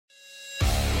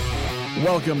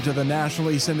Welcome to the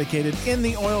nationally syndicated In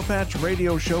the Oil Patch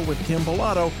radio show with Kim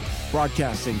Pilato,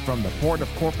 broadcasting from the Port of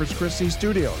Corpus Christi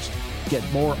studios. Get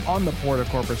more on the Port of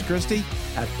Corpus Christi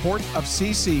at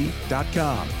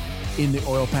portofcc.com. In the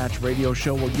Oil Patch radio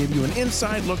show will give you an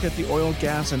inside look at the oil,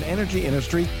 gas, and energy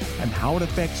industry and how it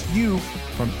affects you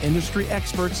from industry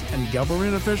experts and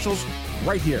government officials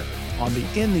right here on the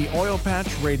In the Oil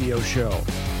Patch radio show.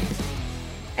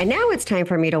 And now it's time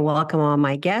for me to welcome on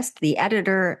my guest, the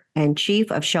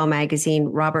editor-in-chief of Shale magazine,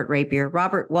 Robert Rapier.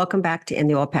 Robert, welcome back to In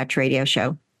the Oil Patch radio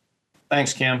show.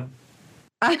 Thanks, Kim.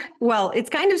 Well,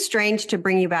 it's kind of strange to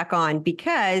bring you back on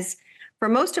because for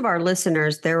most of our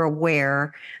listeners, they're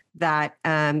aware that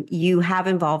you have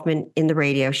involvement in the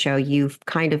radio show. You've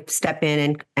kind of step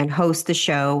in and host the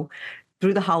show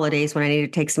through the holidays when I need to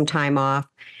take some time off.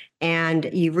 And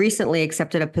you recently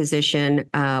accepted a position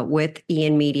with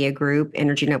Ian Media Group,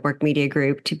 Energy Network Media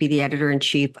Group, to be the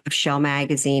editor-in-chief of Shale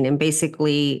magazine and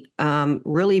basically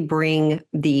really bring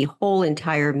the whole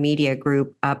entire media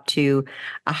group up to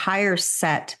a higher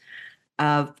set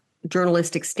of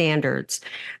journalistic standards.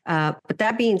 But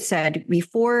that being said,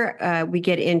 before we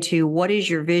get into what is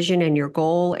your vision and your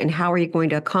goal and how are you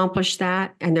going to accomplish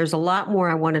that, and there's a lot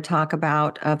more I want to talk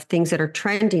about of things that are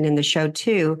trending in the show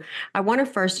too, I want to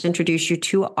first introduce you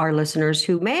to our listeners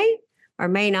who may or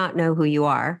may not know who you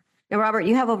are. Now, Robert,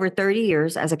 you have over 30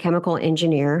 years as a chemical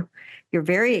engineer. You're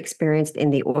very experienced in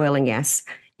the oil and gas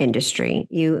industry.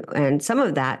 And some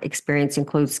of that experience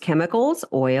includes chemicals,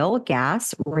 oil,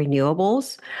 gas,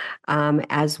 renewables,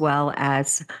 as well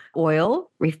as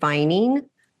oil, refining,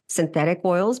 synthetic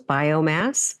oils,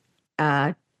 biomass,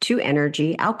 to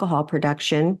energy, alcohol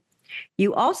production.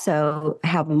 You also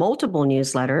have multiple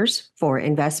newsletters for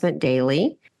Investment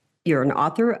Daily. You're an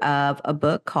author of a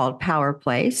book called Power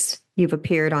Place. You've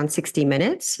appeared on 60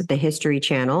 Minutes, the History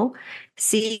Channel,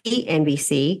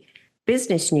 CNBC,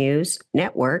 Business News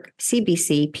Network,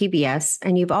 CBC, PBS,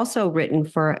 and you've also written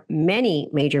for many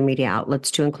major media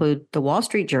outlets to include The Wall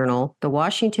Street Journal, The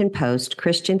Washington Post,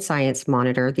 Christian Science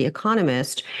Monitor, The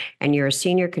Economist, and you're a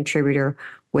senior contributor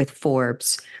with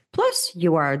Forbes. Plus,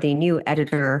 you are the new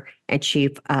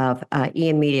editor-in-chief of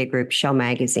Ian Media Group, Shale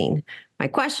magazine. My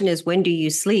question is, when do you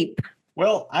sleep?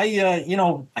 Well,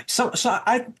 I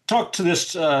talked to this.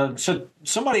 So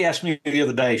somebody asked me the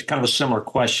other day kind of a similar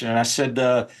question, and I said,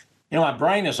 my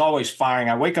brain is always firing.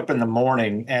 I wake up in the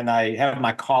morning and I have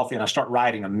my coffee and I start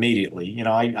writing immediately.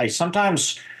 I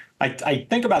sometimes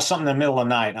think about something in the middle of the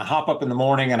night. And I hop up in the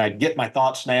morning and I get my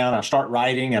thoughts down. I start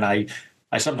writing, and I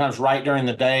sometimes write during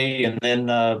the day, and then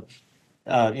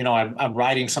I'm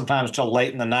writing sometimes till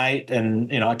late in the night,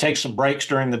 and I take some breaks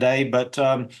during the day. But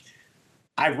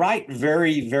I write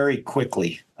very, very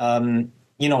quickly.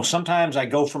 Sometimes I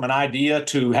go from an idea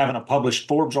to having a published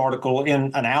Forbes article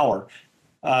in an hour.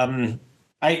 I've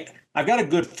got a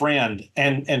good friend,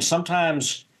 and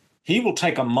sometimes he will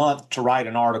take a month to write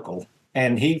an article.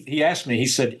 And he asked me, he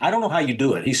said, I don't know how you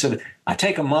do it. He said, I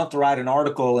take a month to write an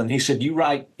article. And he said, you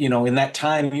write, in that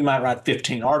time, you might write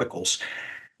 15 articles.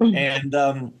 Mm-hmm. And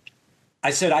I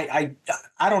said, I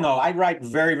don't know. I write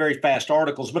very, very fast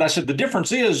articles. But I said, the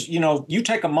difference is, you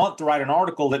take a month to write an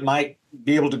article that might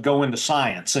be able to go into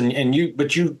science.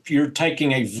 But you're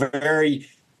taking a very,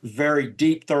 very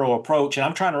deep, thorough approach. And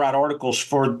I'm trying to write articles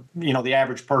for, the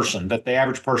average person that the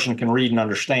average person can read and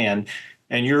understand.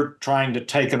 And you're trying to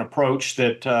take an approach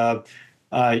that,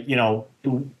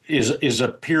 is a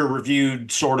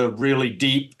peer-reviewed sort of really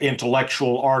deep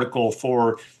intellectual article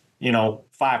for,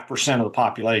 5% of the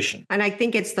population. And I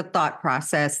think it's the thought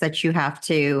process that you have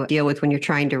to deal with when you're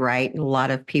trying to write. A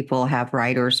lot of people have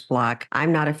writer's block.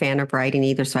 I'm not a fan of writing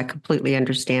either, so I completely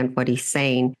understand what he's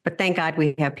saying. But thank God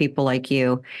we have people like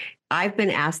you. I've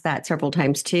been asked that several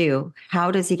times too.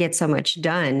 How does he get so much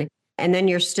done? And then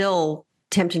you're still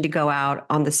tempting to go out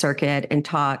on the circuit and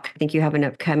talk. I think you have an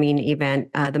upcoming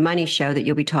event, the Money Show, that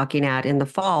you'll be talking at in the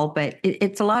fall, but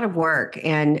it's a lot of work.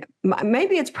 And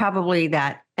maybe it's probably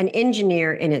that an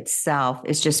engineer in itself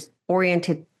is just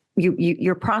oriented,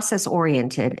 you're process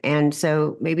oriented. And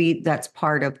so maybe that's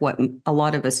part of what a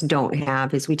lot of us don't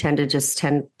have, is we tend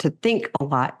to think a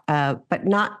lot, but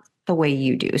not the way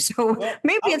you do. So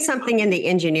maybe it's something in the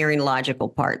engineering logical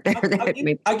part there.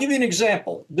 I'll give you an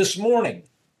example. This morning,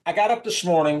 I got up this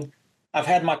morning, I've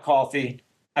had my coffee,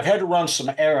 I've had to run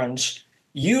some errands.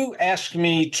 You asked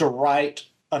me to write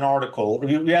an article.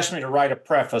 You asked me to write a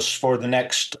preface for the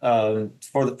next,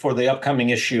 for the upcoming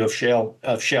issue of Shale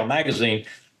magazine.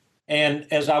 And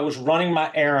as I was running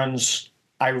my errands,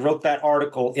 I wrote that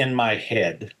article in my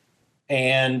head.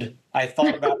 And I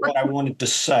thought about what I wanted to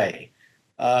say.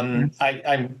 I'm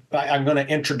going to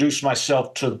introduce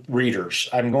myself to readers.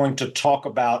 I'm going to talk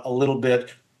about a little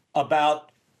bit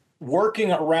about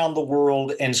working around the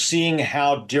world and seeing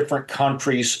how different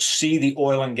countries see the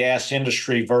oil and gas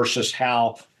industry versus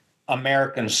how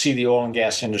Americans see the oil and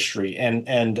gas industry,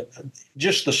 and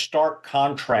just the stark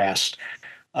contrast.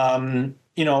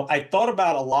 I thought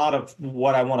about a lot of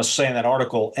what I want to say in that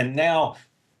article, and now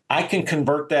I can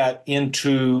convert that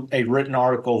into a written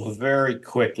article very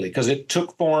quickly because it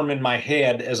took form in my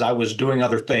head as I was doing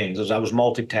other things, as I was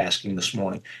multitasking this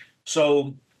morning.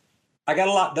 So I got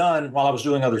a lot done while I was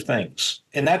doing other things.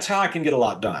 And that's how I can get a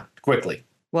lot done quickly.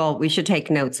 Well, we should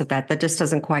take notes of that. That just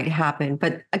doesn't quite happen.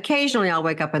 But occasionally I'll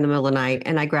wake up in the middle of the night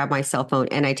and I grab my cell phone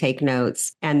and I take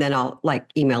notes and then I'll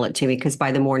email it to me because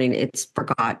by the morning it's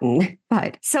forgotten.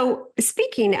 But so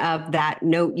speaking of that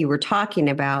note you were talking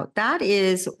about, that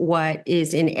is what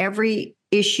is in every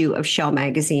issue of Shale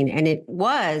magazine. And it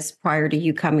was prior to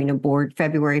you coming aboard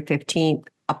February 15th,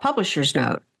 a publisher's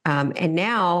note. And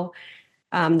now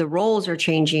the roles are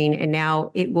changing, and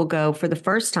now it will go for the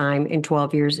first time in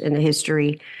 12 years in the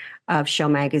history of Shale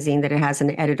magazine that it has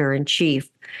an editor-in-chief.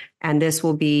 And this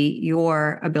will be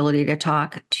your ability to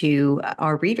talk to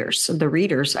our readers, the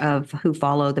readers of who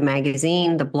follow the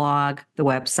magazine, the blog, the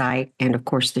website, and of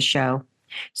course the show.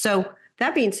 So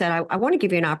that being said, I want to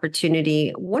give you an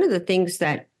opportunity. One of the things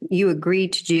that you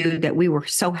agreed to do that we were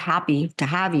so happy to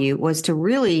have you was to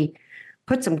really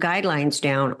put some guidelines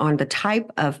down on the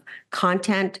type of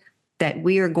content that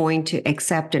we are going to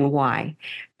accept and why.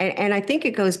 And I think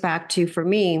it goes back to, for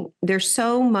me, there's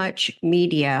so much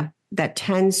media that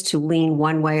tends to lean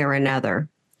one way or another.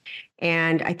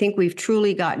 And I think we've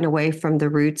truly gotten away from the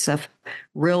roots of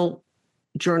real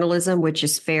journalism, which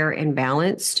is fair and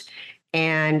balanced.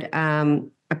 And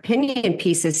opinion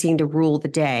pieces seem to rule the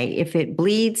day. If it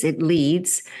bleeds, it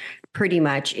leads. Pretty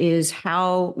much is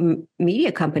how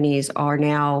media companies are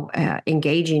now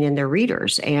engaging in their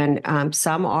readers. And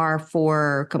some are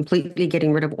for completely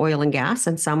getting rid of oil and gas,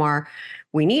 and some are,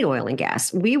 we need oil and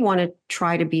gas. We want to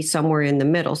try to be somewhere in the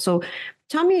middle. So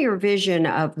tell me your vision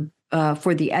of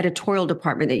for the editorial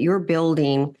department that you're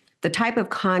building, the type of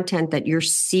content that you're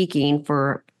seeking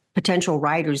for potential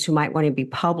writers who might want to be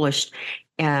published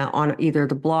on either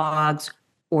the blogs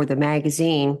or the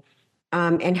magazine.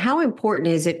 And how important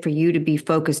is it for you to be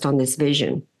focused on this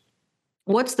vision?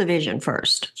 What's the vision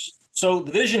first? So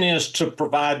the vision is to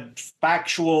provide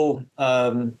factual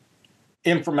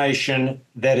information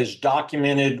that is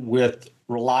documented with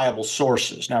reliable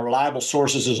sources. Now, reliable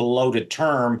sources is a loaded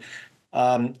term.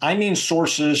 I mean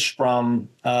sources from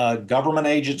government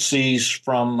agencies,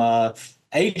 from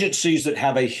agencies that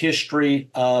have a history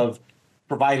of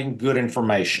providing good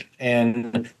information.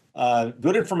 And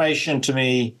good information to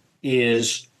me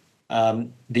is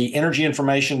the Energy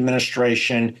Information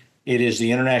Administration. It is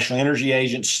the International Energy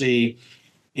Agency.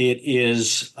 It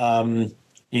is,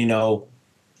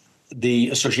 the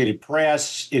Associated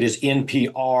Press. It is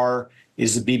NPR. It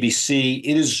is the BBC.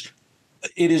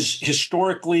 It is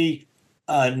historically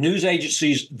news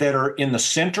agencies that are in the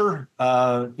center.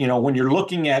 When you're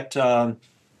looking at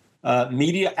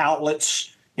media outlets,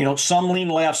 some lean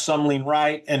left, some lean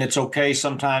right, and it's okay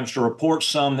sometimes to report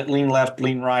some that lean left,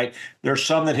 lean right. There's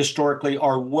some that historically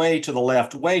are way to the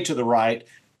left, way to the right.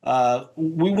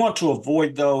 We want to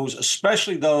avoid those,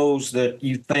 especially those that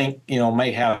you think,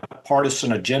 may have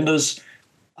partisan agendas.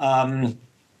 I'll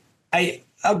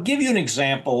give you an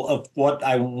example of what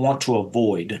I want to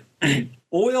avoid.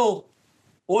 Oil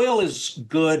is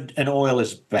good and oil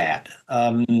is bad.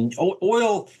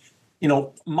 Oil,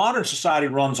 modern society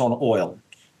runs on oil.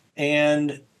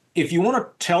 And if you want to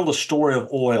tell the story of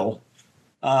oil,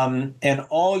 and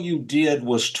all you did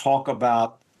was talk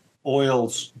about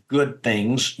oil's good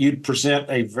things, you'd present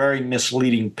a very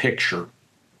misleading picture.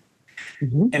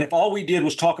 Mm-hmm. And if all we did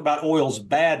was talk about oil's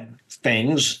bad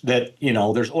things, that,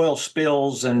 there's oil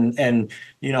spills and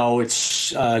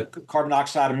it's carbon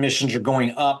dioxide emissions are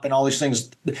going up and all these things,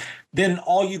 then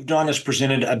all you've done is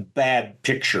presented a bad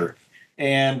picture.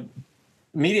 And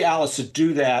media outlets that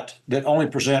do that only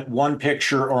present one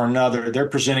picture or another, they're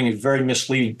presenting a very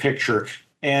misleading picture.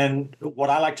 And what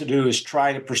I like to do is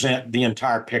try to present the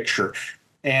entire picture.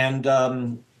 And,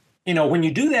 when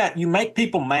you do that, you make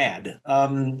people mad.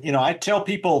 I tell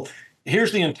people,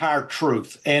 here's the entire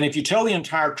truth. And if you tell the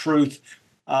entire truth,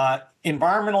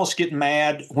 environmentalists get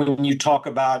mad when you talk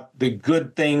about the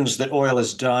good things that oil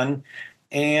has done.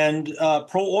 And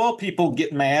pro-oil people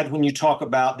get mad when you talk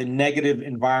about the negative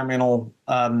environmental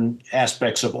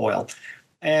aspects of oil.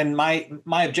 And my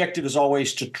objective is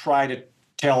always to try to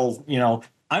tell,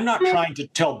 I'm not trying to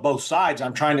tell both sides.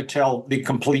 I'm trying to tell the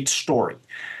complete story.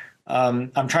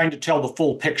 I'm trying to tell the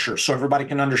full picture so everybody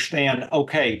can understand,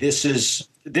 okay, this is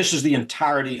the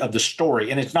entirety of the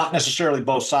story. And it's not necessarily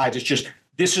both sides. It's just,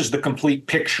 this is the complete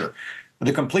picture,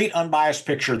 the complete unbiased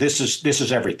picture. This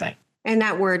is everything. And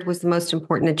that word was the most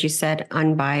important that you said,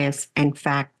 unbiased and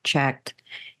fact checked.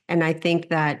 And I think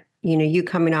that, you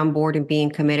coming on board and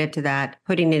being committed to that,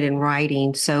 putting it in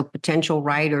writing so potential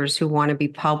writers who want to be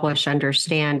published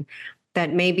understand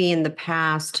that maybe in the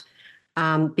past,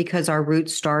 because our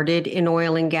roots started in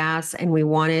oil and gas and we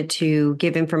wanted to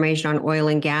give information on oil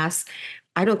and gas,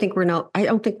 I don't think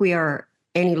we are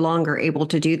any longer able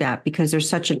to do that because there's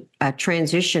such a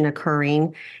transition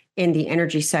occurring in the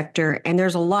energy sector. And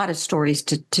there's a lot of stories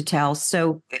to tell.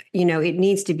 So, it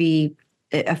needs to be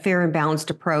a fair and balanced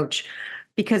approach,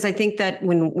 because I think that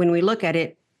when we look at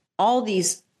it, all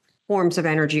these forms of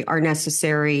energy are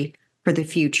necessary for the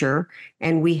future.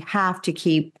 And we have to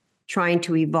keep trying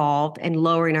to evolve and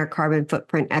lowering our carbon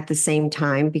footprint at the same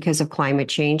time because of climate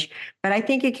change. But I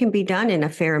think it can be done in a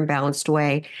fair and balanced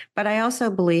way. But I also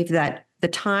believe that the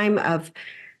time of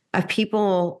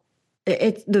people,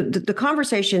 the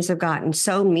conversations have gotten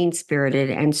so mean-spirited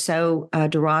and so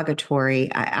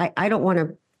derogatory. I don't want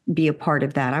to be a part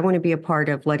of that. I want to be a part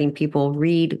of letting people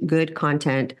read good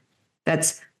content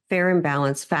that's fair and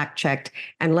balanced, fact-checked,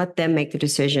 and let them make the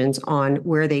decisions on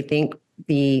where they think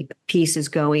the piece is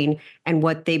going and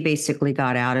what they basically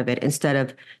got out of it, instead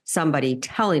of somebody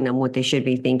telling them what they should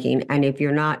be thinking. And if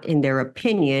you're not in their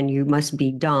opinion, you must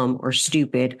be dumb or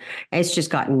stupid. It's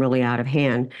just gotten really out of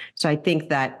hand. So I think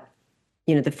that,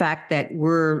 the fact that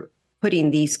we're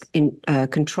putting these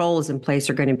controls in place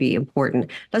are going to be important.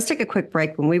 Let's take a quick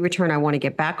break. When we return, I want to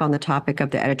get back on the topic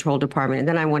of the editorial department, and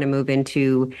then I want to move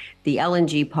into the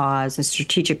LNG pause, the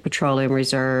Strategic Petroleum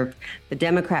Reserve, the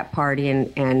Democrat Party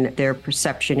and their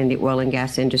perception in the oil and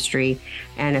gas industry,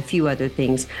 and a few other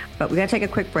things. But we got to take a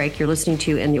quick break. You're listening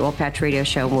to In the Oil Patch Radio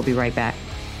Show, and we'll be right back.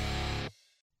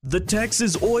 The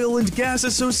Texas Oil and Gas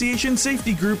Association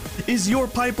Safety Group is your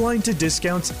pipeline to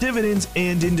discounts, dividends,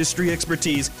 and industry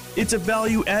expertise. It's a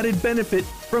value-added benefit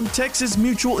from Texas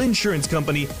Mutual Insurance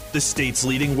Company, the state's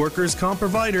leading workers' comp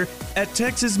provider. At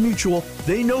Texas Mutual,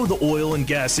 they know the oil and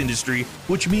gas industry,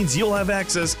 which means you'll have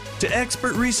access to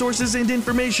expert resources and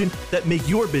information that make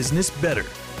your business better.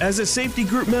 As a safety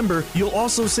group member, you'll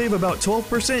also save about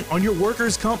 12% on your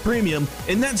workers' comp premium,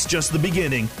 and that's just the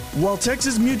beginning. While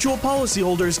Texas Mutual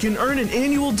policyholders can earn an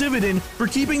annual dividend for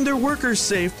keeping their workers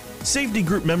safe, safety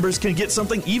group members can get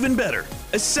something even better,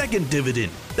 a second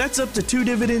dividend. That's up to 2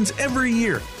 dividends every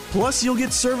year. Plus, you'll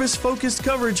get service-focused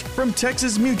coverage from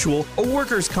Texas Mutual, a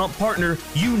workers' comp partner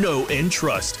you know and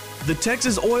trust. The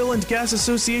Texas Oil and Gas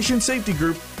Association Safety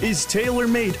Group is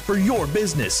tailor-made for your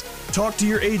business. Talk to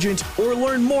your agent or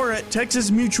learn more at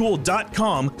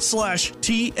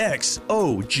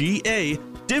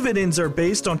texasmutual.com/TXOGA. Dividends are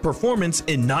based on performance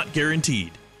and not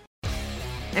guaranteed.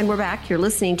 And we're back. You're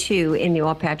listening to In the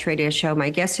Oil Patch Radio Show. My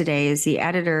guest today is the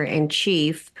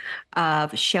editor-in-chief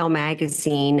of Shale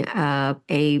Magazine,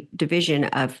 a division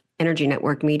of Energy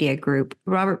Network Media Group.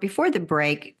 Robert, before the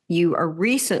break, you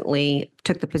recently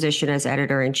took the position as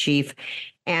editor-in-chief,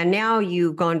 and now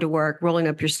you've gone to work, rolling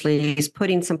up your sleeves,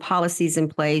 putting some policies in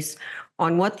place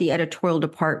on what the editorial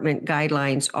department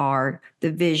guidelines are,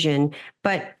 the vision.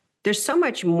 But there's so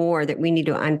much more that we need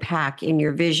to unpack in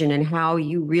your vision and how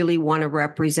you really want to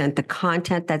represent the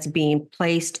content that's being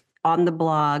placed on the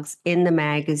blogs, in the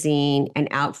magazine, and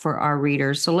out for our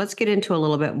readers. So let's get into a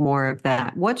little bit more of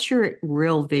that. What's your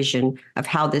real vision of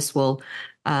how this will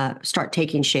start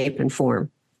taking shape and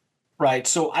form? Right.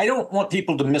 So I don't want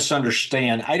people to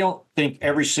misunderstand. I don't think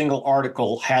every single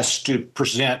article has to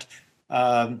present,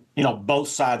 both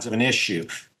sides of an issue.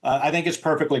 I think it's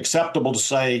perfectly acceptable to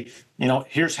say,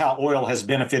 here's how oil has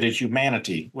benefited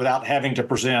humanity without having to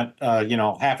present,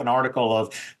 half an article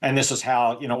of, and this is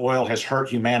how, oil has hurt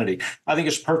humanity. I think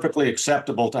it's perfectly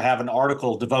acceptable to have an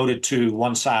article devoted to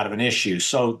one side of an issue.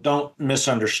 So don't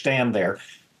misunderstand there.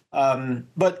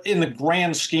 But in the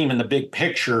grand scheme, in the big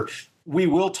picture, we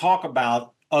will talk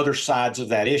about other sides of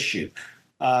that issue.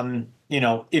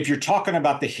 If you're talking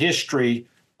about the history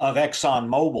of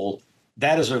ExxonMobil,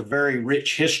 that is a very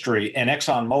rich history, and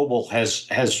ExxonMobil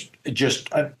has just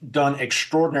done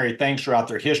extraordinary things throughout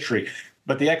their history.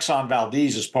 But the Exxon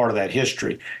Valdez is part of that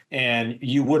history, and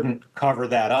you wouldn't cover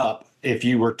that up if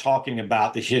you were talking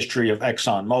about the history of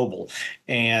ExxonMobil.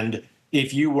 And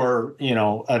if you were,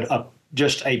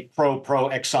 just a pro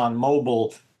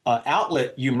ExxonMobil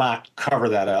outlet, you might cover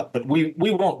that up, but we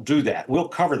won't do that. We'll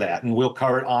cover that, and we'll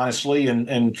cover it honestly.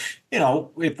 And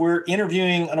if we're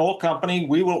interviewing an oil company,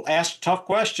 we will ask tough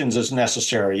questions as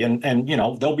necessary, and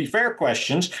there'll be fair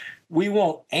questions, we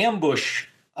won't ambush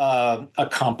a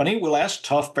company. We'll ask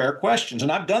tough, fair questions.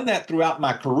 And I've done that throughout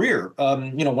my career.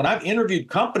 When I've interviewed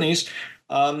companies,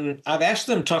 I've asked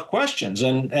them tough questions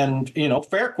and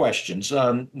fair questions,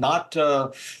 never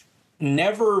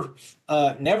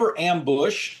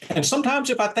ambush. And sometimes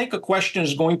if I think a question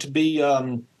is going to be,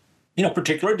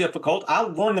 particularly difficult,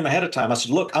 I'll warn them ahead of time. I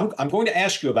said, look, I'm going to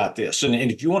ask you about this. And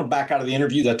if you want to back out of the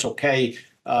interview, that's okay.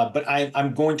 But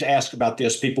I'm going to ask about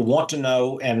this. People want to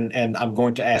know, and I'm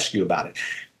going to ask you about it.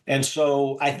 And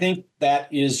so I think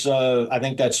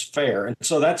that's fair. And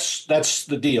so that's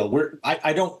the deal.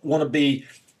 I don't want to be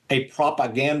a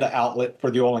propaganda outlet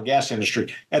for the oil and gas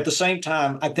industry. At the same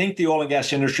time, I think the oil and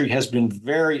gas industry has been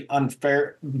very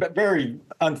unfairly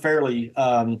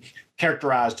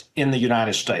characterized in the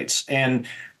United States. And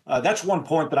that's one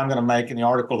point that I'm going to make in the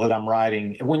article that I'm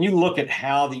writing. When you look at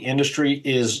how the industry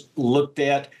is looked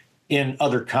at in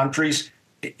other countries,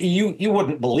 you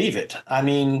wouldn't believe it. I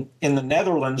mean, in the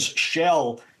Netherlands,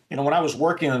 Shell, when I was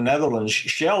working in the Netherlands,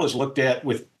 Shell is looked at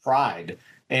with pride.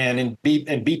 And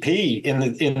BP in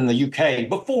the UK,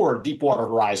 before Deepwater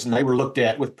Horizon, they were looked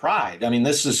at with pride. I mean,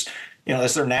 this is,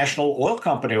 that's their national oil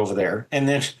company over there. And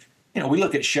then, we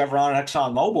look at Chevron and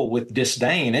ExxonMobil with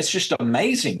disdain. It's just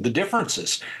amazing, the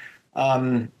differences.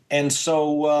 And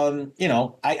so,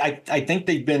 I think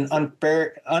they've been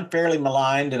unfairly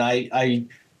maligned, and I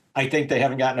think they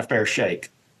haven't gotten a fair shake.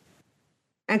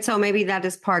 And so maybe that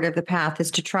is part of the path, is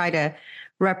to try to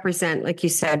represent, like you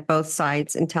said, both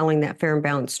sides and telling that fair and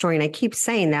balanced story. And I keep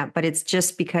saying that, but it's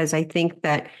just because I think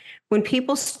that when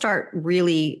people start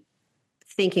really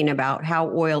thinking about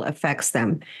how oil affects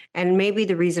them, and maybe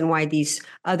the reason why these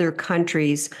other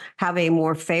countries have a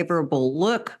more favorable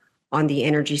look on the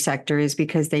energy sector is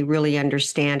because they really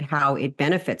understand how it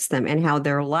benefits them and how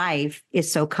their life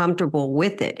is so comfortable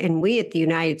with it. And we at the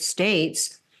United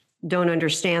States don't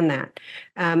understand that.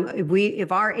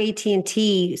 If our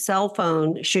AT&T cell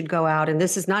phone should go out, and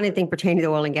this is not anything pertaining to the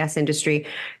oil and gas industry,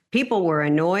 people were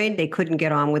annoyed. They couldn't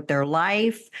get on with their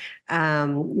life.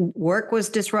 Work was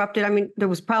disrupted. I mean, there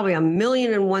was probably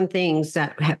 1,000,001 things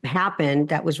that happened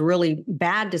that was really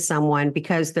bad to someone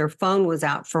because their phone was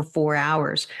out for 4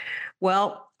 hours.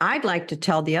 Well, I'd like to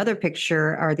tell the other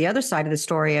picture, or the other side of the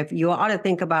story, of you ought to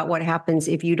think about what happens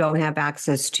if you don't have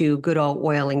access to good old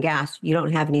oil and gas. You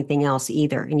don't have anything else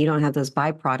either, and you don't have those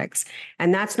byproducts.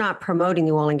 And that's not promoting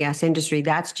the oil and gas industry.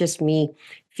 That's just me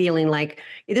feeling like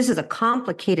this is a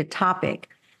complicated topic.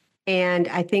 And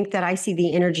I think that I see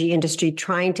the energy industry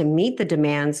trying to meet the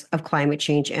demands of climate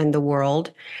change and the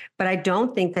world. But I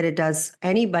don't think that it does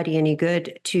anybody any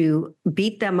good to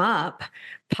beat them up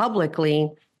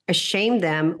publicly, shame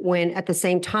them, when at the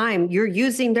same time you're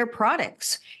using their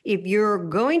products. If you're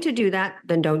going to do that,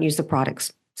 then don't use the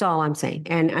products. That's all I'm saying.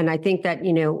 And I think that,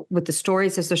 with the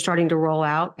stories as they're starting to roll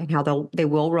out and how they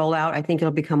will roll out, I think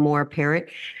it'll become more apparent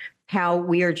how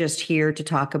we are just here to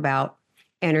talk about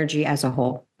energy as a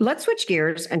whole. Let's switch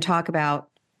gears and talk about,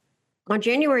 on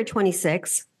January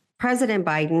 26th, President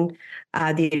Biden,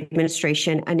 the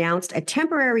administration, announced a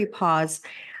temporary pause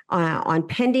on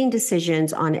pending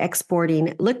decisions on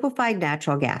exporting liquefied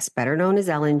natural gas, better known as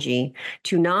LNG,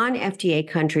 to non-FTA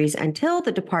countries until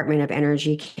the Department of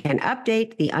Energy can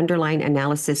update the underlying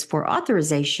analysis for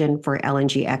authorization for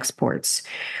LNG exports.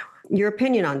 Your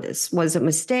opinion on this? Was it a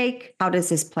mistake? How does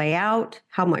this play out?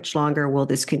 How much longer will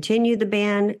this continue, the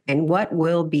ban? And what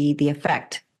will be the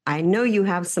effect? I know you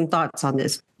have some thoughts on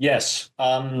this. Yes.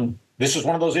 This is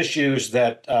one of those issues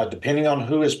that, depending on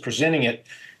who is presenting it,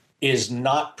 is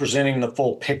not presenting the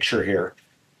full picture here.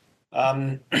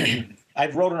 I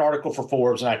wrote an article for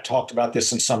Forbes, and I talked about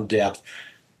this in some depth.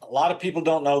 A lot of people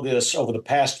don't know this. Over the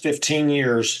past 15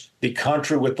 years, the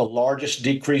country with the largest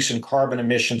decrease in carbon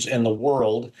emissions in the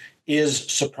world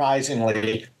is,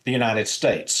 surprisingly, the United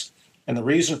States. And the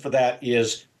reason for that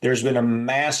is there's been a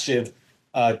massive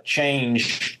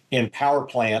change in power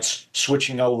plants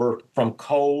switching over from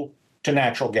coal to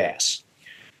natural gas.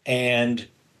 And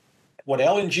what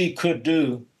LNG could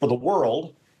do for the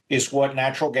world is what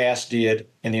natural gas did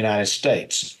in the United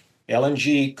States.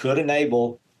 LNG could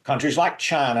enable countries like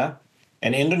China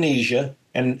and Indonesia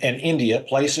and India,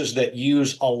 places that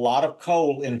use a lot of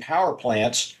coal in power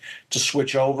plants, to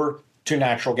switch over to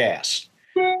natural gas.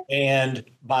 And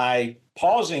by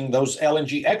pausing those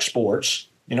LNG exports,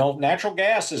 natural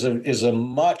gas is a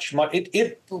much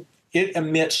it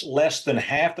emits less than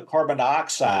half the carbon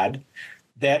dioxide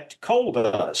that coal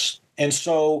does. And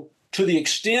so, to the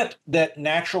extent that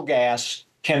natural gas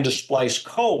can displace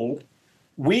coal,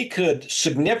 we could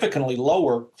significantly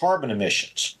lower carbon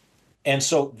emissions. And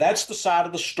so that's the side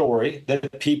of the story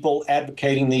that people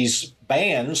advocating these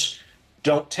bans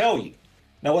don't tell you.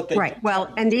 Now, what they right.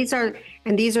 Well, and these are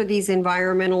these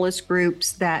environmentalist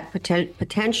groups that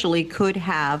potentially could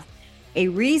have a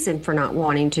reason for not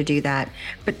wanting to do that.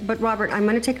 But Robert, I'm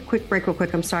going to take a quick break real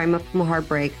quick. I'm sorry, I'm up from a hard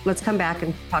break. Let's come back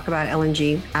and talk about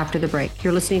LNG after the break.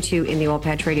 You're listening to In the Oil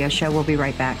Patch Radio Show. We'll be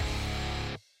right back.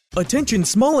 Attention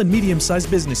small and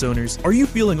medium-sized business owners. Are you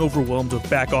feeling overwhelmed with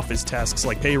back-office tasks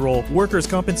like payroll, workers'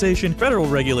 compensation, federal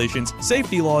regulations,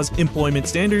 safety laws, employment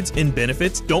standards, and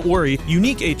benefits? Don't worry,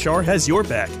 Unique HR has your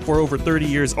back. For over 30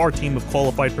 years, our team of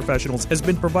qualified professionals has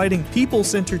been providing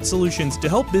people-centered solutions to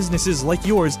help businesses like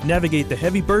yours navigate the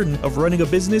heavy burden of running a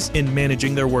business and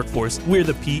managing their workforce. We're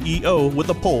the PEO with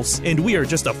a pulse, and we are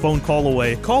just a phone call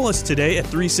away. Call us today at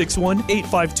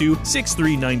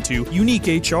 361-852-6392. Unique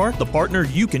HR, the partner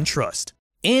you can trust.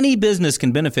 Any business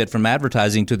can benefit from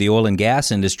advertising to the oil and gas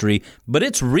industry, but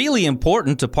it's really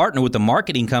important to partner with a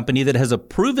marketing company that has a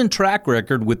proven track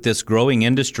record with this growing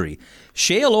industry.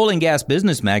 Shale Oil and Gas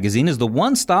Business Magazine is the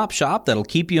one-stop shop that'll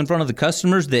keep you in front of the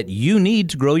customers that you need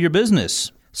to grow your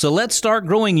business. So let's start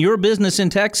growing your business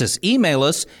in Texas. Email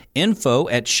us,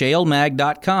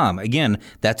 info@shalemag.com. Again,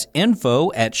 that's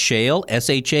info@shale,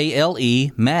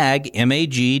 S-H-A-L-E, mag,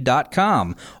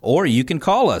 M-A-G.com. Or you can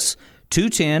call us,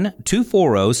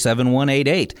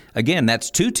 210-240-7188. Again,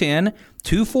 that's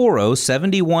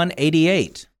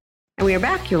 210-240-7188. And we are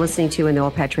back. You're listening to In the Oil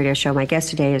Patch Radio Show. My guest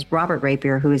today is Robert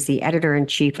Rapier, who is the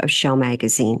editor-in-chief of Shale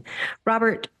Magazine.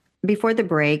 Robert, before the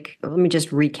break, let me just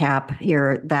recap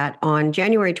here that on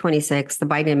January 26th, the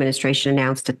Biden administration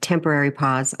announced a temporary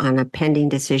pause on a pending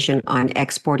decision on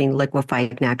exporting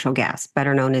liquefied natural gas,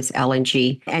 better known as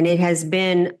LNG. And it has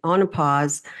been on a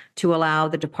pause to allow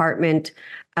the Department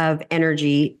of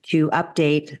Energy to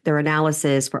update their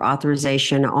analysis for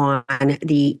authorization on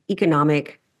the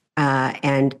economic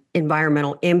and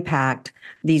environmental impact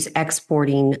these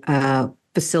exporting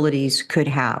facilities could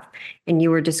have. And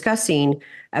you were discussing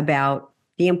about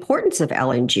the importance of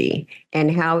LNG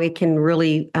and how it can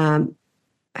really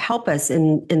help us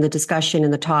in the discussion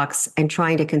and the talks and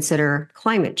trying to consider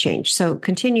climate change. So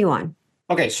continue on.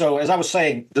 Okay, so as I was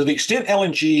saying, to the extent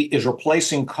LNG is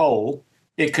replacing coal,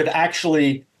 it could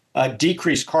actually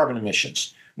decrease carbon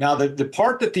emissions. Now, the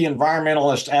part that the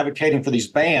environmentalists advocating for these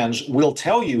bans will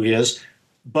tell you is,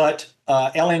 but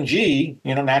LNG,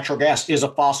 natural gas, is a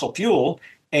fossil fuel,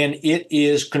 and it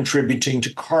is contributing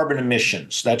to carbon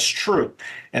emissions. That's true.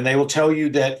 And they will tell you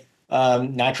that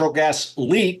natural gas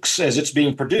leaks as it's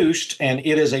being produced, and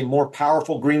it is a more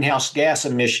powerful greenhouse gas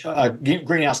than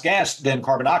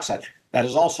carbon dioxide. That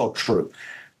is also true.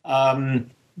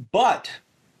 But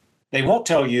they won't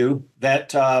tell you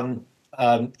that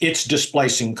it's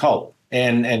displacing coal,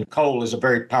 and coal is a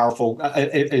very powerful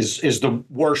is the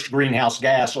worst greenhouse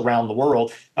gas around the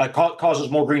world. Causes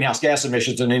more greenhouse gas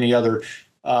emissions than any other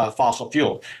fossil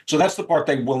fuel. So that's the part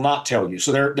they will not tell you.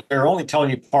 So they're only telling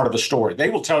you part of the story. They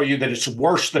will tell you that it's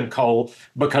worse than coal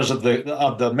because of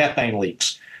the methane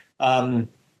leaks.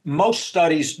 Most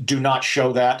studies do not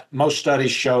show that. Most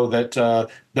studies show that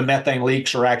the methane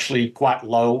leaks are actually quite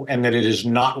low and that it is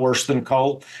not worse than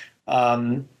coal.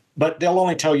 But they'll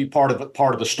only tell you part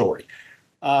of the story.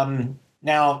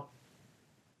 Now,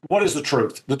 what is the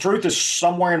truth? The truth is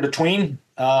somewhere in between.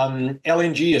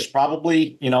 LNG is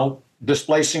probably,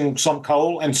 displacing some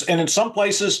coal, and in some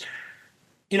places,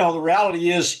 the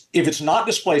reality is, if it's not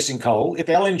displacing coal, if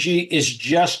LNG is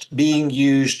just being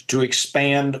used to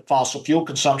expand fossil fuel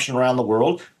consumption around the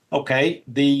world, okay,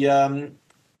 the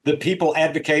people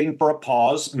advocating for a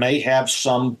pause may have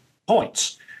some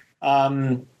points.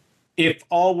 If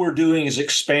all we're doing is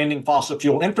expanding fossil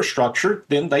fuel infrastructure,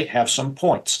 then they have some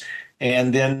points.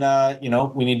 And then,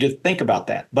 we need to think about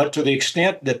that. But to the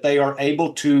extent that they are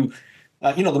able to,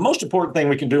 the most important thing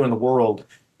we can do in the world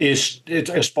is,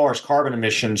 as far as carbon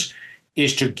emissions,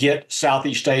 is to get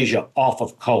Southeast Asia off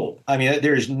of coal. I mean,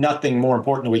 there is nothing more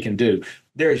important that we can do.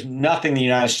 There is nothing the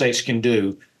United States can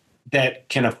do that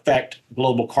can affect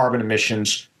global carbon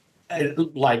emissions.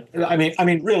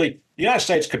 Really, the United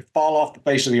States could fall off the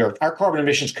face of the earth. Our carbon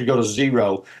emissions could go to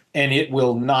zero, and it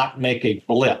will not make a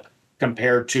blip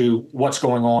compared to what's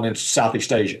going on in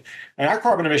Southeast Asia. And our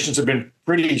carbon emissions have been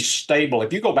pretty stable.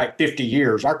 If you go back 50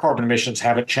 years, our carbon emissions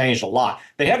haven't changed a lot.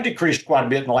 They have decreased quite a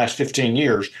bit in the last 15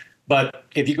 years. But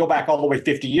if you go back all the way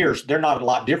 50 years, they're not a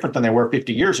lot different than they were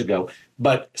 50 years ago.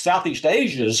 But Southeast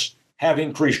Asia's have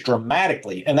increased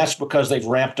dramatically, and that's because they've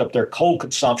ramped up their coal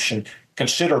consumption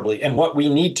considerably. And what we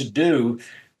need to do,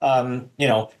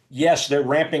 yes, they're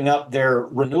ramping up their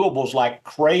renewables like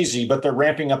crazy, but they're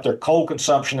ramping up their coal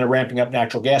consumption. They're ramping up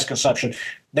natural gas consumption.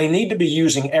 They need to be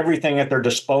using everything at their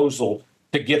disposal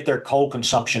to get their coal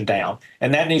consumption down.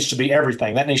 And that needs to be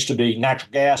everything. That needs to be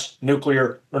natural gas,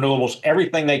 nuclear, renewables,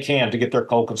 everything they can to get their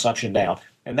coal consumption down.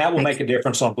 And that will make a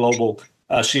difference on global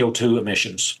CO2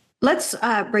 emissions. Let's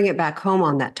bring it back home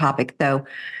on that topic, though.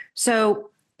 So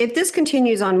if this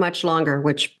continues on much longer,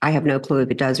 which I have no clue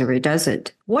if it does or it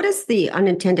doesn't, what is the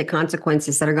unintended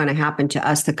consequences that are going to happen to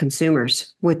us, the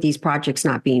consumers, with these projects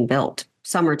not being built?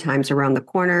 Summertime's around the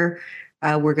corner.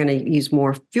 We're going to use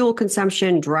more fuel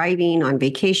consumption, driving on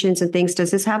vacations and things. Does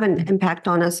this have an impact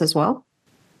on us as well?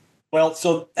 Well,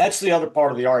 so that's the other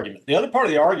part of the argument. The other part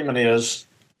of the argument is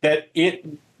that it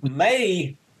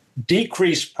may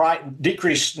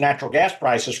decrease natural gas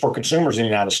prices for consumers in the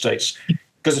United States.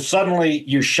 Because if suddenly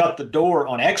you shut the door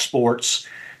on exports,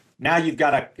 now you've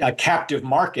got a captive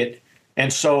market.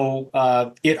 And so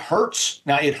it hurts.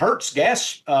 Now, it hurts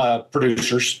gas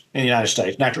producers in the United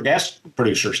States, natural gas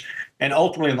producers. And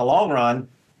ultimately, in the long run,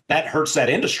 that hurts that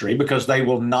industry because they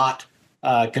will not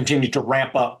continue to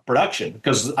ramp up production.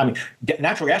 Because, I mean,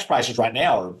 natural gas prices right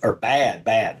now are bad.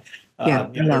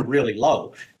 They're really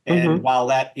low. And while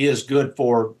that is good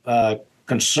for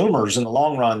consumers in the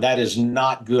long run, that is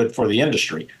not good for the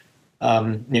industry.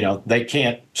 They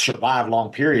can't survive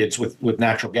long periods with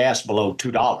natural gas below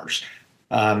 $2.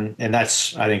 And I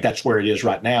think that's where it is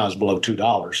right now, is below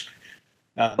 $2.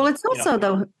 Well,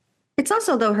 it's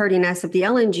also though hurting us if the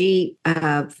LNG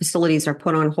facilities are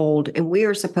put on hold, and we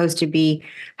are supposed to be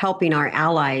helping our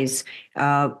allies,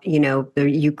 the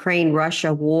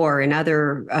Ukraine-Russia war and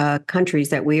other countries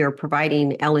that we are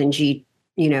providing LNG,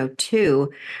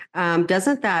 to.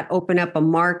 Doesn't that open up a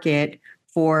market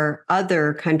for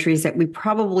other countries that we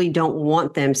probably don't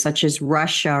want them, such as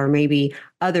Russia or maybe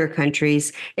other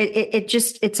countries?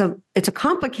 It's a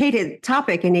complicated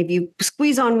topic. And if you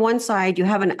squeeze on one side, you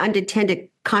have an unintended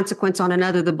consequence on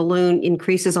another. The balloon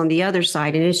increases on the other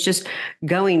side. And it's just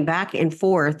going back and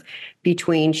forth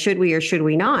between should we or should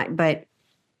we not. But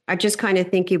I just kind of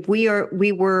think if we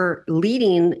were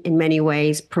leading in many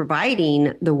ways,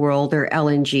 providing the world their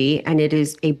LNG, and it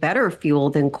is a better fuel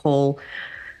than coal.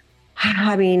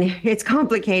 I mean, it's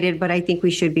complicated, but I think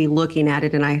we should be looking at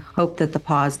it, and I hope that the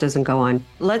pause doesn't go on.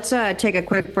 Let's take a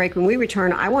quick break. When we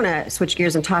return, I want to switch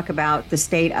gears and talk about the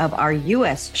state of our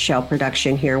U.S. shale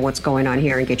production here, what's going on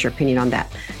here, and get your opinion on that.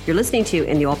 You're listening to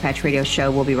In the Oil Patch Radio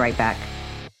Show. We'll be right back.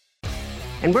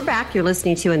 And we're back. You're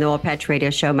listening to In the Oil Patch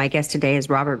Radio Show. My guest today is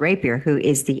Robert Rapier, who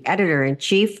is the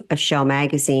editor-in-chief of Shale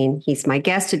Magazine. He's my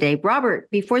guest today. Robert,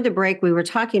 before the break, we were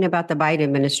talking about the Biden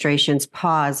administration's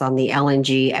pause on the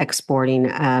LNG exporting,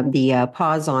 the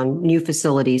pause on new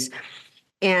facilities.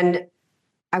 And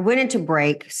I went into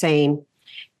break saying,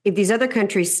 if these other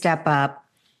countries step up,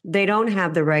 they don't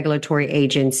have the regulatory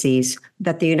agencies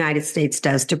that the United States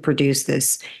does to produce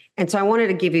this. And so I wanted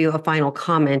to give you a final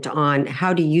comment on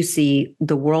how do you see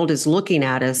the world is looking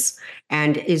at us,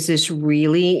 and is this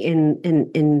really in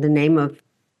the name of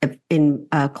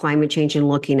climate change and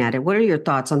looking at it? What are your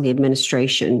thoughts on the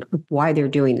administration, why they're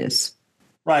doing this?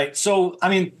 Right. So, I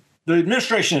mean, the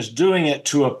administration is doing it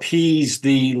to appease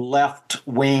the left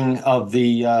wing of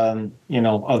the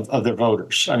of their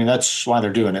voters. I mean, that's why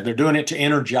they're doing it. They're doing it to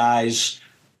energize.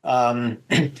 And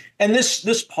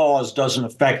this pause doesn't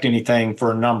affect anything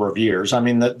for a number of years. I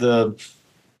mean,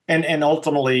 and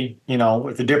ultimately,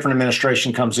 if a different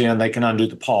administration comes in, they can undo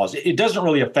the pause. It doesn't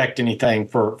really affect anything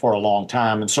for a long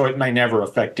time, and so it may never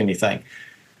affect anything.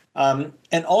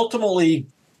 And ultimately,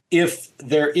 if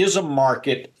there is a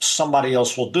market, somebody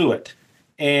else will do it.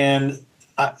 And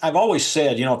I've always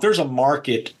said, if there's a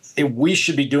market, we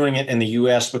should be doing it in the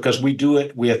U.S. because we do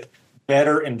it with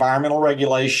better environmental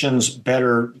regulations,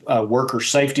 better worker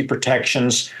safety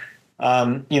protections.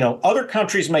 Other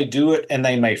countries may do it and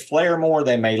they may flare more,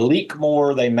 they may leak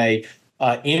more, they may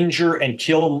injure and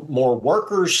kill more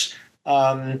workers.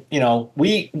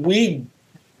 We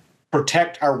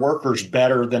protect our workers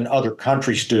better than other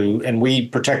countries do, and we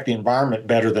protect the environment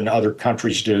better than other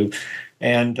countries do.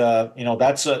 And,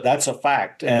 that's a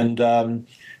fact. And, to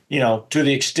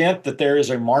the extent that there is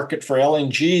a market for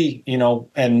LNG,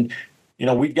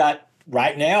 we've got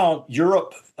right now,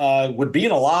 Europe would be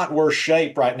in a lot worse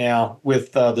shape right now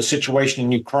with the situation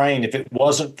in Ukraine if it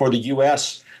wasn't for the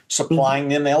U.S. supplying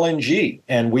them LNG.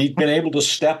 And we've been able to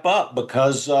step up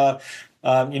because,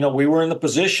 we were in the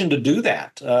position to do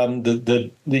that.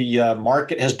 The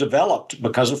market has developed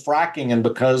because of fracking and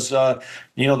because,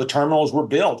 the terminals were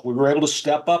built. We were able to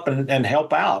step up and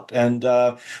help out. And,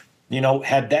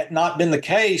 had that not been the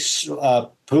case,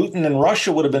 Putin and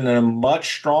Russia would have been in a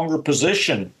much stronger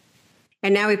position.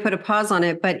 And now we put a pause on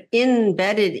it, but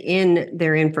embedded in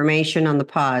their information on the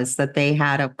pause that they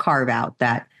had a carve out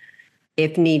that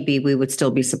if need be, we would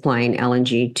still be supplying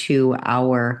LNG to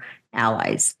our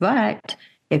allies. But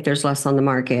if there's less on the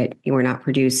market, we're not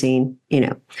producing,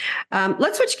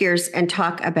 Let's switch gears and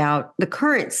talk about the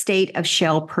current state of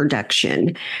shale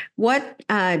production. What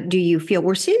do you feel?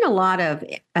 We're seeing a lot of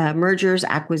mergers,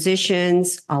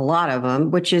 acquisitions, a lot of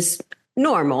them, which is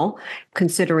normal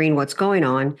considering what's going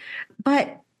on.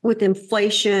 But with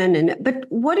inflation, but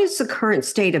what is the current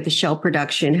state of the shale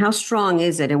production? How strong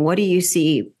is it? And what do you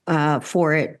see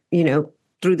for it,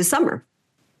 through the summer?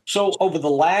 So over the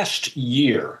last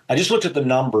year, I just looked at the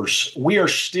numbers. We are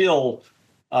still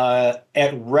at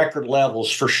record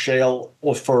levels for shale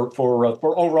or for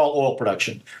overall oil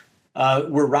production.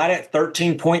 We're right at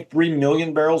 13.3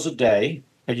 million barrels a day.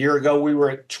 A year ago, we were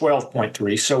at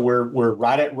 12.3. So we're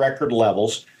right at record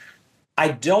levels. I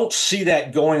don't see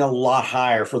that going a lot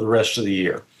higher for the rest of the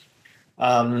year.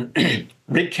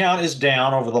 Rig count is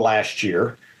down over the last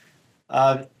year.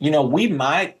 We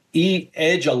might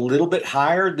edge a little bit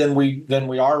higher than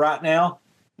we are right now.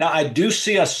 Now, I do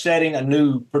see us setting a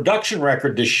new production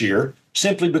record this year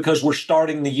simply because we're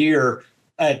starting the year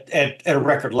at a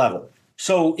record level.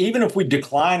 So even if we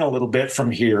decline a little bit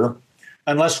from here,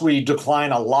 unless we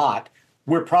decline a lot,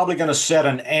 we're probably going to set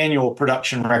an annual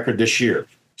production record this year.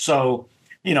 So,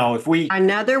 if we...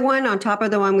 Another one on top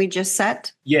of the one we just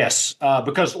set? Yes,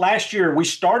 because last year we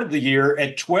started the year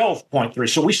at 12.3.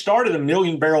 So we started 1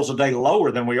 million barrels a day lower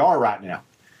than we are right now.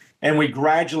 And we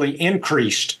gradually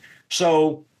increased.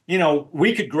 So,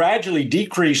 we could gradually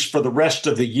decrease for the rest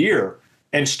of the year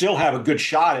and still have a good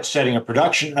shot at setting a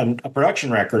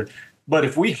production record. But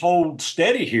if we hold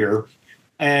steady here,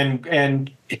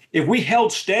 and if we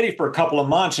held steady for a couple of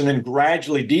months and then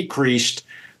gradually decreased,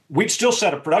 we'd still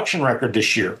set a production record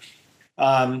this year.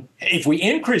 If we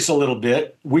increase a little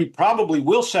bit, we probably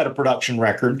will set a production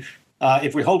record.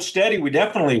 If we hold steady, we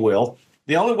definitely will.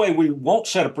 The only way we won't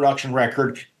set a production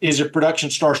record is if production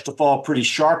starts to fall pretty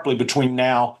sharply between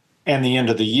now and the end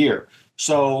of the year.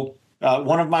 So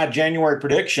one of my January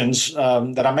predictions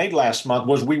that I made last month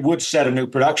was we would set a new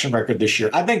production record this year.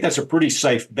 I think that's a pretty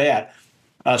safe bet,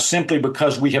 simply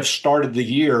because we have started the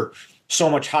year so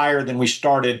much higher than we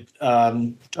started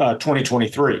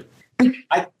 2023.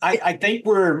 I think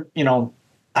we're,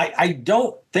 I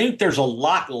don't think there's a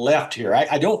lot left here.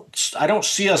 I don't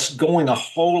see us going a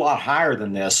whole lot higher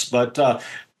than this. But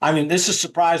this has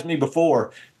surprised me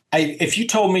before. If you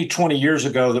told me 20 years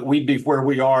ago that we'd be where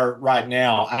we are right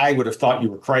now, I would have thought you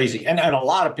were crazy. And a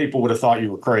lot of people would have thought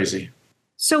you were crazy.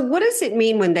 So what does it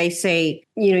mean when they say,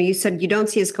 you said you don't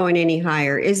see us going any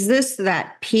higher? Is this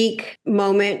that peak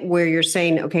moment where you're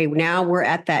saying, okay, now we're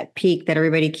at that peak that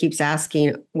everybody keeps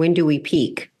asking, when do we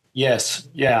peak? Yes.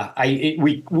 Yeah.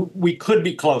 We could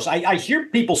be close. I hear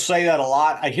people say that a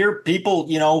lot. I hear people,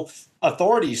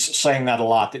 authorities saying that a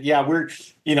lot, that, yeah, we're,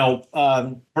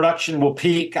 production will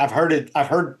peak. I've heard it. I've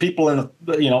heard people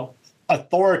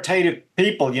authoritative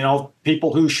people,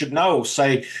 people who should know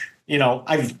say,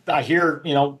 I hear,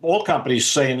 oil companies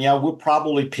saying, yeah, we'll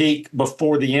probably peak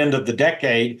before the end of the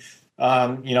decade.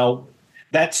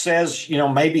 That says,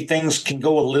 maybe things can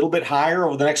go a little bit higher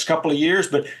over the next couple of years,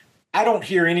 but I don't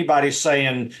hear anybody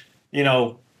saying,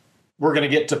 we're going to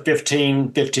get to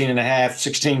 15 and a half,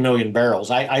 16 million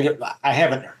barrels. I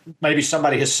haven't, maybe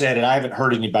somebody has said it. I haven't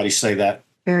heard anybody say that.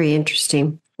 Very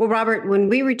interesting. Well, Robert, when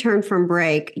we return from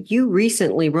break, you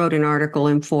recently wrote an article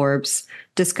in Forbes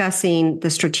discussing the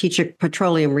Strategic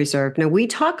Petroleum Reserve. Now, we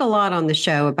talk a lot on the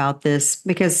show about this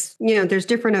because, there's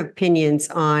different opinions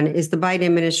on, is the Biden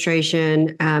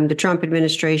administration, the Trump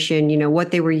administration, what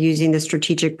they were using the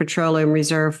Strategic Petroleum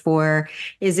Reserve for.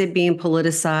 Is it being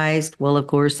politicized? Well, of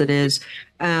course it is.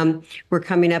 We're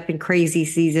coming up in crazy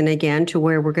season again, to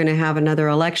where we're going to have another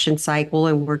election cycle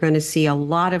and we're going to see a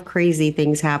lot of crazy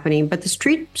things happening. But the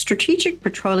Strategic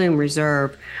Petroleum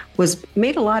Reserve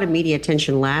made a lot of media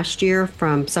attention last year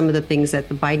from some of the things that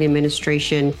the Biden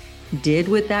administration did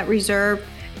with that reserve.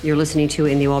 You're listening to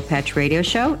In the Oil Patch Radio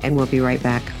Show, and we'll be right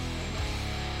back.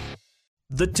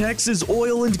 The Texas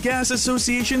Oil and Gas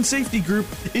Association Safety Group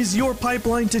is your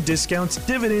pipeline to discounts,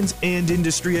 dividends, and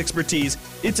industry expertise.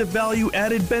 It's a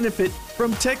value-added benefit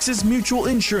from Texas Mutual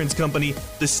Insurance Company,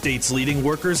 the state's leading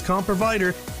workers' comp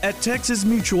provider. At Texas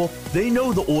Mutual, they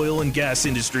know the oil and gas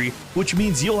industry, which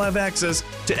means you'll have access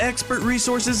to expert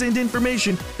resources and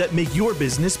information that make your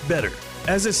business better.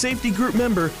 As a safety group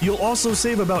member, you'll also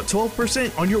save about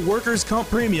 12% on your workers' comp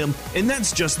premium, and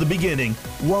that's just the beginning.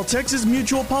 While Texas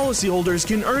Mutual policyholders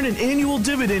can earn an annual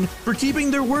dividend for keeping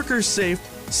their workers safe,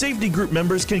 safety group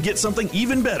members can get something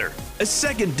even better, a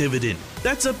second dividend.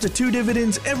 That's up to 2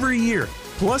 dividends every year.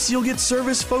 Plus, you'll get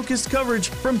service-focused coverage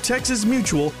from Texas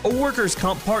Mutual, a workers'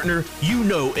 comp partner you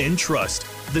know and trust.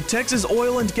 The Texas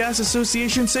Oil and Gas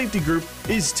Association Safety Group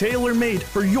is tailor-made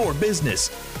for your business.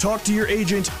 Talk to your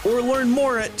agent or learn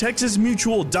more at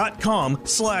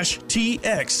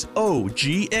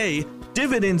texasmutual.com/TXOGA.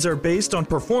 Dividends are based on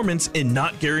performance and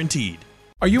not guaranteed.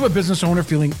 Are you a business owner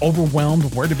feeling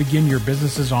overwhelmed where to begin your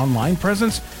business's online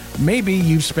presence? Maybe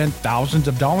you've spent thousands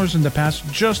of dollars in the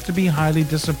past just to be highly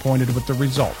disappointed with the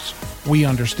results. We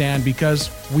understand because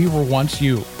we were once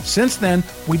you. Since then,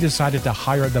 we decided to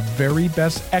hire the very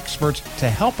best experts to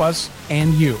help us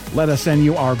and you. Let us send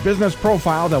you our business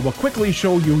profile that will quickly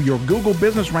show you your Google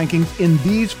business rankings in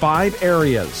these 5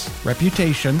 areas: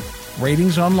 reputation,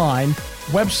 ratings online,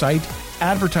 website,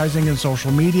 advertising and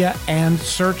social media, and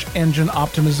search engine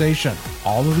optimization.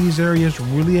 All of these areas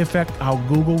really affect how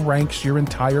Google ranks your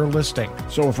entire listing.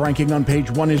 So if ranking on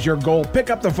page 1 is your goal, pick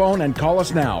up the phone and call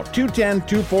us now,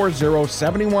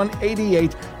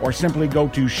 210-240-7188, or simply go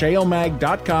to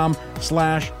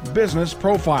shalemag.com/business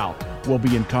profile. We'll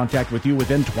be in contact with you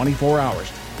within 24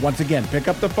 hours. Once again, pick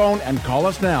up the phone and call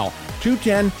us now,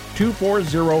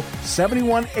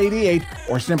 210-240-7188,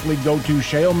 or simply go to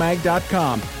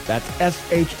shalemag.com. That's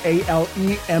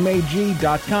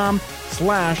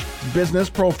shalemag.com/business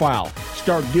profile.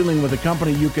 Start dealing with a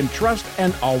company you can trust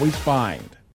and always find.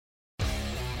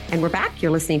 And we're back.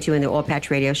 You're listening to In the Oil Patch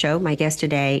Radio Show. My guest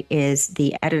today is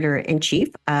the editor-in-chief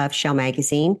of Shale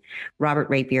Magazine, Robert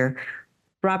Rapier.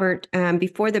 Robert,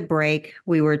 before the break,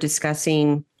 we were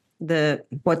discussing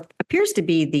what appears to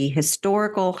be the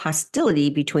historical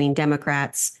hostility between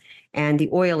Democrats and the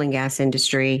oil and gas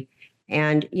industry.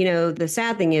 And, you know, the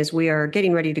sad thing is we are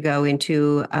getting ready to go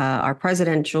into our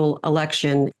presidential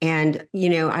election. And, you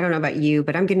know, I don't know about you,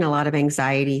 but I'm getting a lot of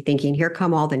anxiety thinking, here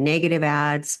come all the negative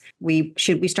ads.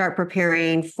 Should we start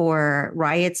preparing for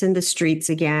riots in the streets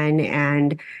again?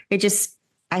 And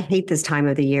I hate this time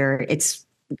of the year. It's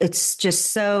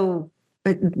just so,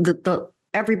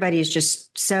 everybody is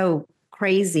just so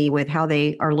crazy with how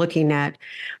they are looking at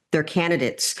their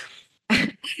candidates.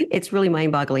 It's really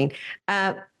mind-boggling.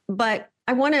 But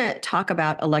I want to talk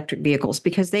about electric vehicles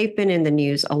because they've been in the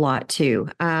news a lot too.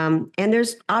 And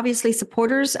there's obviously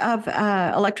supporters of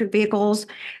electric vehicles,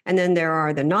 and then there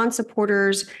are the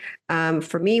non-supporters.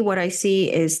 For me, what I see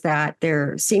is that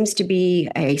there seems to be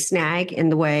a snag in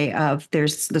the way of the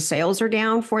sales are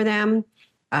down for them.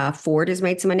 Ford has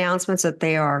made some announcements that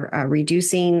they are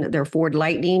reducing their Ford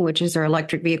Lightning, which is their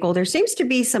electric vehicle. There seems to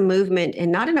be some movement,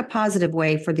 and not in a positive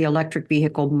way, for the electric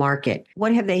vehicle market.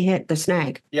 What have they hit the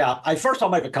snag? Yeah, I'll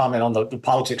make a comment on the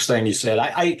politics thing you said.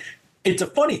 It's a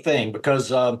funny thing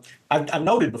because I've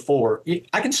noted before.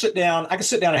 I can sit down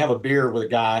and have a beer with a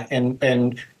guy,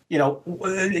 and you know,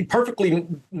 a perfectly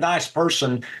nice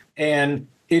person, and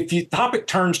if the topic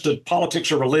turns to politics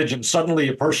or religion, suddenly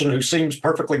a person who seems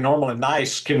perfectly normal and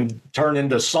nice can turn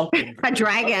into something a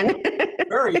dragon.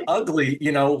 Very ugly,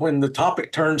 you know, when the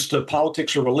topic turns to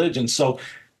politics or religion. So,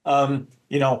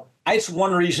 you know, it's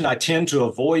one reason I tend to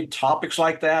avoid topics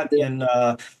like that in,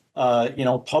 you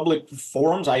know, public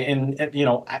forums.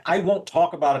 I won't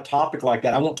talk about a topic like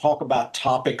that. I won't talk about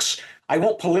topics. I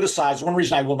won't politicize. One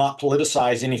reason I will not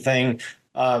politicize anything.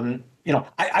 You know,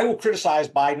 I will criticize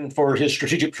Biden for his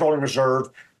Strategic Petroleum Reserve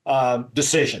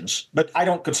decisions, but I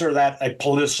don't consider that a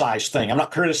politicized thing. I'm not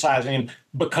criticizing him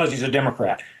because he's a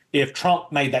Democrat. If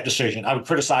Trump made that decision, I would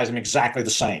criticize him exactly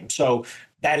the same. So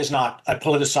that is not a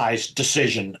politicized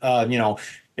decision. You know,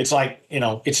 it's like, you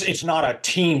know, it's not a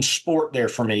team sport there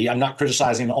for me. I'm not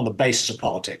criticizing on the basis of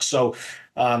politics. So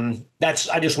I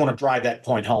just want to drive that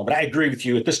point home. But I agree with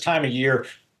you. At this time of year,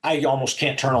 I almost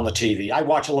can't turn on the TV. I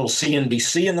watch a little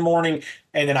CNBC in the morning,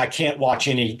 and then I can't watch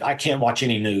any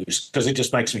news because it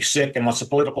just makes me sick. And once the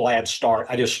political ads start,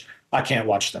 I can't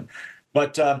watch them.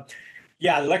 But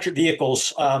yeah, electric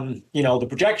vehicles. You know, the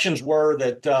projections were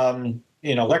that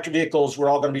you know, electric vehicles, we're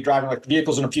all going to be driving electric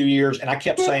vehicles in a few years, and I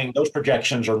kept saying those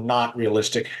projections are not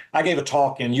realistic. I gave a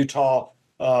talk in Utah,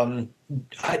 probably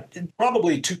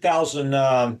 2000.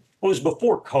 It was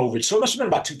before COVID, so it must have been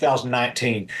about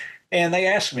 2019. And they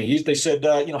asked me, they said,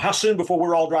 you know, how soon before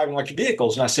we're all driving electric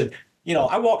vehicles? And I said, you know,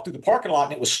 I walked through the parking lot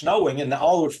and it was snowing and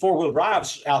all the four-wheel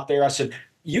drives out there. I said,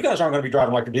 you guys aren't going to be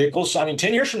driving electric vehicles. I mean,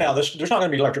 10 years from now, there's not going to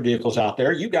be electric vehicles out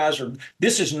there. You guys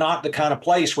this is not the kind of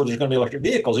place where there's going to be electric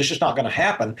vehicles. It's just not going to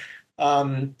happen.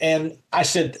 And I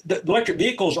said, the electric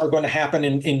vehicles are going to happen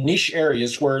in niche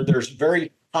areas where there's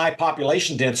very high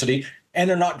population density and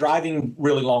they're not driving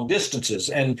really long distances.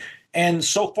 And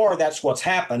so far, that's what's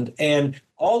happened. And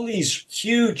all these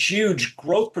huge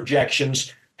growth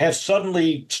projections have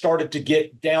suddenly started to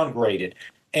get downgraded.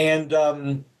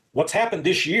 And what's happened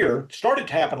this year, started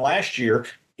to happen last year,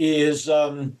 is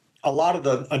a lot of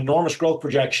the enormous growth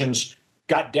projections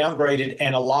got downgraded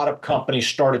and a lot of companies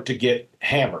started to get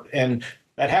hammered. And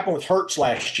that happened with Hertz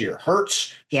last year.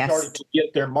 Hertz started to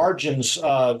get their margins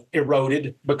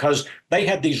eroded because they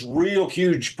had these real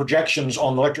huge projections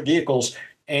on electric vehicles,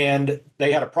 and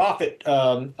they had a profit,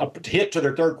 a hit to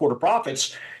their third quarter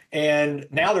profits. And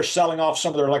now they're selling off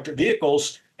some of their electric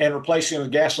vehicles and replacing them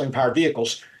with gasoline-powered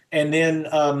vehicles. And then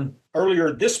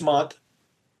earlier this month,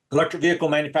 electric vehicle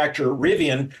manufacturer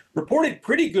Rivian reported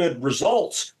pretty good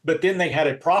results, but then they had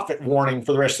a profit warning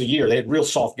for the rest of the year. They had real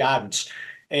soft guidance,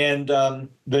 and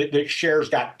the shares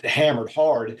got hammered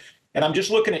hard. And I'm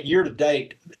just looking at year to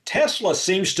date. Tesla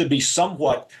seems to be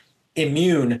somewhat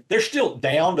immune. They're still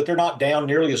down, but they're not down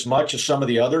nearly as much as some of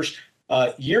the others.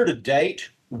 Year to date,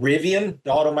 Rivian,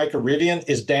 the automaker Rivian,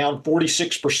 is down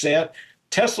 46%.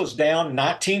 Tesla's down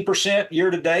 19% year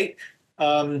to date.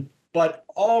 But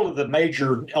all of the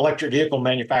major electric vehicle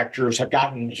manufacturers have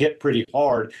gotten hit pretty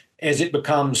hard as it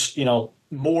becomes,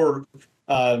 more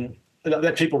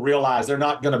that people realize they're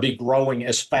not going to be growing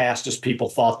as fast as people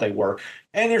thought they were.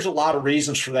 And there's a lot of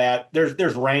reasons for that.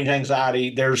 There's range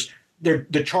anxiety.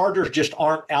 The chargers just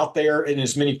aren't out there in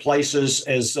as many places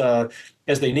as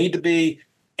they need to be.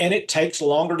 And it takes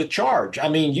longer to charge. I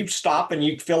mean, you stop and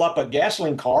you fill up a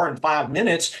gasoline car in 5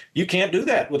 minutes. You can't do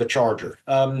that with a charger.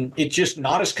 It's just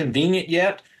not as convenient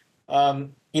yet.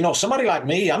 Somebody like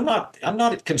me, I'm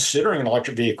not considering an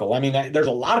electric vehicle. I mean, there's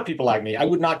a lot of people like me. I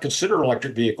would not consider an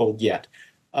electric vehicle yet.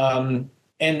 And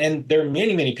there are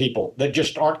many, many people that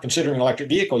just aren't considering an electric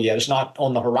vehicle yet. It's not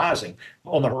on the horizon.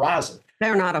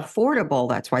 They're not affordable.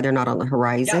 That's why they're not on the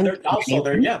horizon.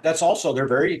 They're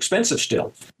very expensive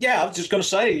still. Yeah, I was just going to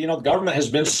say, the government has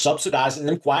been subsidizing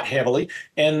them quite heavily,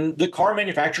 and the car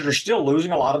manufacturers are still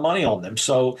losing a lot of money on them.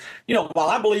 So, while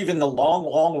I believe in the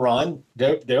long run,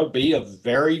 there'll be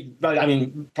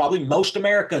probably most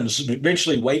Americans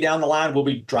eventually way down the line will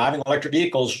be driving electric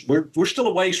vehicles. We're still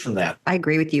a ways from that. I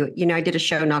agree with you. I did a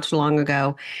show not too long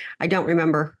ago. I don't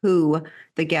remember who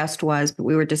the guest was, but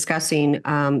we were discussing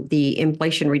the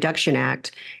Inflation Reduction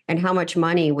Act and how much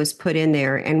money was put in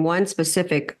there. And one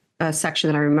specific section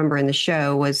that I remember in the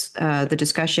show was the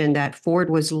discussion that Ford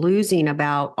was losing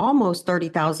about almost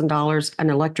 $30,000 an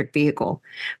electric vehicle.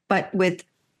 But with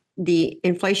the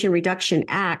Inflation Reduction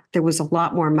Act, there was a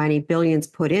lot more money, billions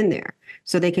put in there.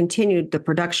 So they continued the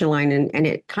production line, and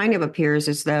it kind of appears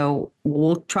as though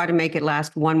we'll try to make it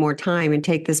last one more time and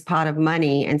take this pot of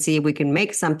money and see if we can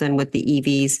make something with the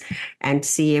EVs and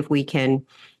see if we can,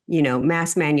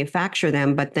 mass manufacture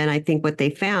them. But then I think what they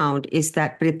found is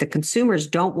that if the consumers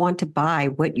don't want to buy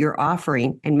what you're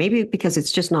offering, and maybe because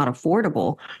it's just not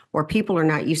affordable, or people are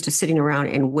not used to sitting around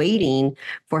and waiting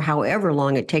for however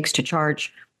long it takes to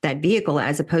charge that vehicle,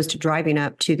 as opposed to driving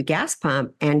up to the gas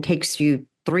pump and takes you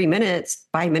 3 minutes,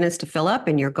 5 minutes to fill up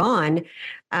and you're gone.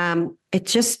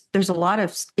 There's a lot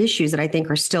of issues that I think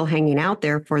are still hanging out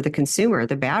there for the consumer.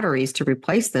 The batteries to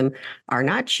replace them are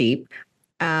not cheap.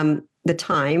 The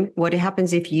time, what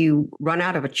happens if you run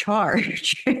out of a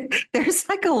charge? There's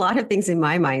like a lot of things in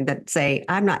my mind that say,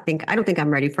 I don't think I'm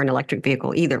ready for an electric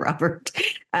vehicle either, Robert.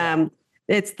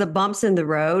 It's the bumps in the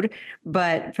road.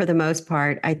 But for the most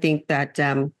part, I think that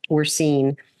we're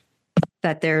seeing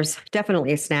that there's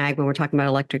definitely a snag when we're talking about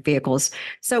electric vehicles.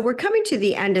 So we're coming to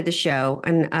the end of the show.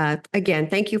 And again,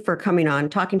 thank you for coming on,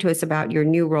 talking to us about your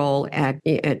new role at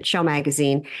Shale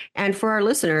Magazine. And for our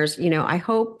listeners, I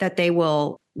hope that they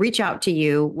will reach out to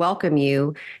you, welcome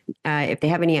you. If they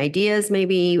have any ideas,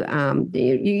 maybe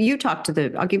you talk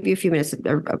to I'll give you a few minutes,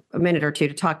 a minute or two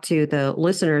to talk to the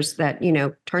listeners that,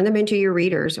 turn them into your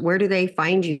readers. Where do they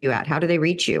find you at? How do they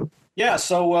reach you? Yeah,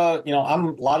 so I'm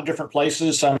a lot of different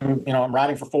places. I'm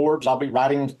writing for Forbes. I'll be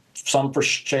writing some for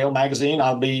Shale Magazine.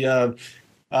 I'll be,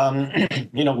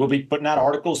 we'll be putting out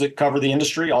articles that cover the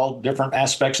industry, all different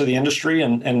aspects of the industry,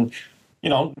 and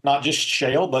not just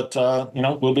shale, but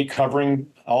we'll be covering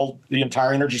all the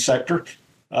entire energy sector.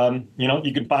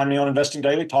 You can find me on Investing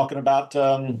Daily talking about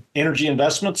energy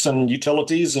investments and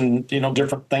utilities and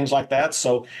different things like that.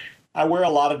 So I wear a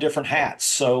lot of different hats.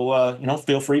 So,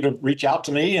 feel free to reach out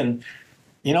to me, and,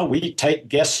 we take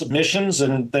guest submissions,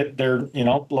 and they're,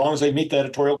 as long as they meet the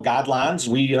editorial guidelines,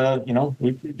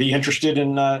 we'd be interested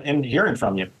in hearing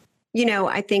from you.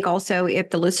 I think also if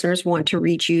the listeners want to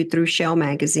reach you through Shale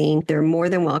Magazine, they're more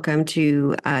than welcome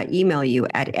to email you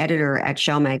at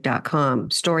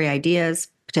editor@shalemag.com. Story ideas,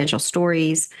 potential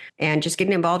stories, and just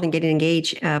getting involved and getting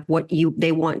engaged of what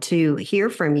they want to hear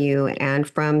from you and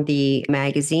from the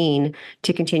magazine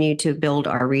to continue to build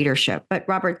our readership. But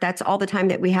Robert, that's all the time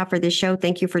that we have for this show.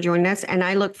 Thank you for joining us. And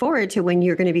I look forward to when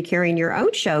you're going to be carrying your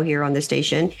own show here on the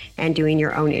station and doing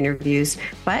your own interviews.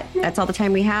 But that's all the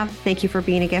time we have. Thank you for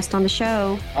being a guest on the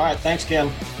show. All right. Thanks, Kim.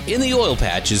 In the Oil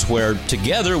Patch is where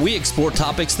together we explore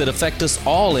topics that affect us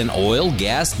all in oil,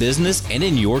 gas, business, and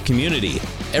in your community.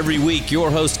 Every week,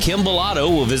 your host Kim Bellotto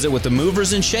will visit with the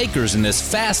movers and shakers in this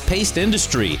fast-paced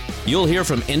industry. You'll hear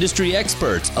from industry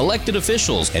experts, elected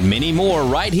officials, and many more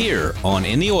right here on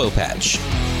In the Oil Patch.